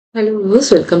Hello viewers,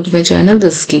 welcome to my channel.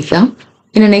 This is Geeta.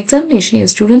 In an examination, a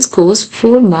student scores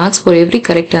 4 marks for every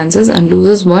correct answer and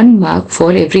loses 1 mark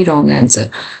for every wrong answer.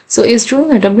 So a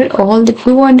student attempted all the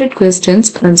 200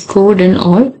 questions and scored in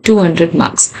all 200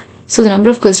 marks. So the number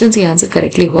of questions he answered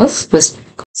correctly was this.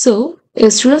 So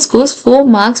a student scores 4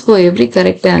 marks for every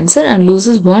correct answer and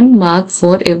loses 1 mark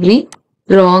for every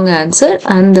wrong answer,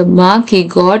 and the mark he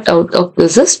got out of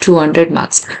this is 200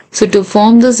 marks. So to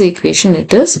form this equation,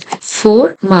 it is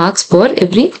 4 marks for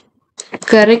every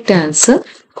correct answer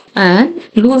and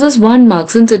loses 1 mark.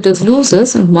 Since it is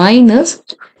loses, minus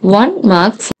 1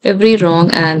 mark for every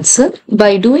wrong answer.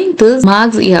 By doing this,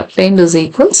 marks he obtained is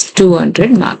equals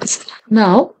 200 marks.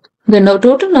 Now the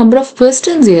total number of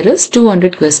questions here is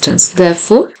 200 questions.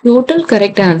 Therefore, total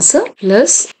correct answer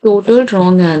plus total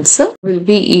wrong answer will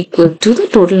be equal to the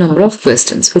total number of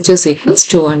questions, which is equals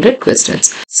 200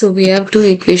 questions. So we have two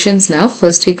equations now.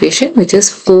 First equation, which is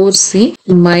 4c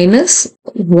minus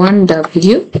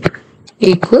 1w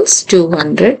equals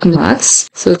 200 marks.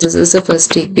 So this is the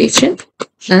first equation.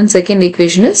 And second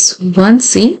equation is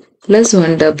 1c plus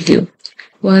 1w.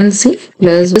 1c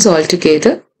plus is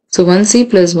altogether. So 1c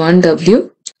plus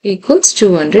 1w equals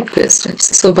 200 questions.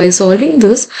 So by solving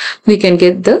this, we can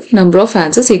get the number of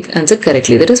answers answered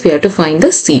correctly. That is, we have to find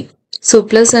the c. So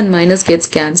plus and minus gets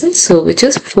cancelled. So which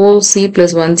is 4c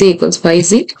plus 1c equals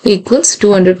 5c equals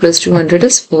 200 plus 200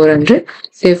 is 400.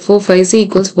 Therefore 5c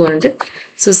equals 400.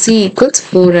 So c equals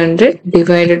 400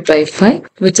 divided by 5,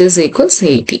 which is equals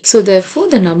 80. So therefore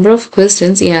the number of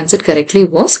questions he answered correctly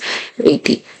was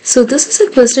 80. So this is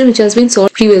a question which has been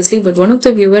solved previously, but one of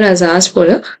the viewer has asked for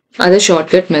a other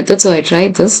shortcut method. So I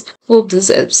tried this. Hope this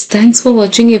helps. Thanks for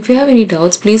watching. If you have any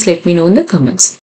doubts, please let me know in the comments.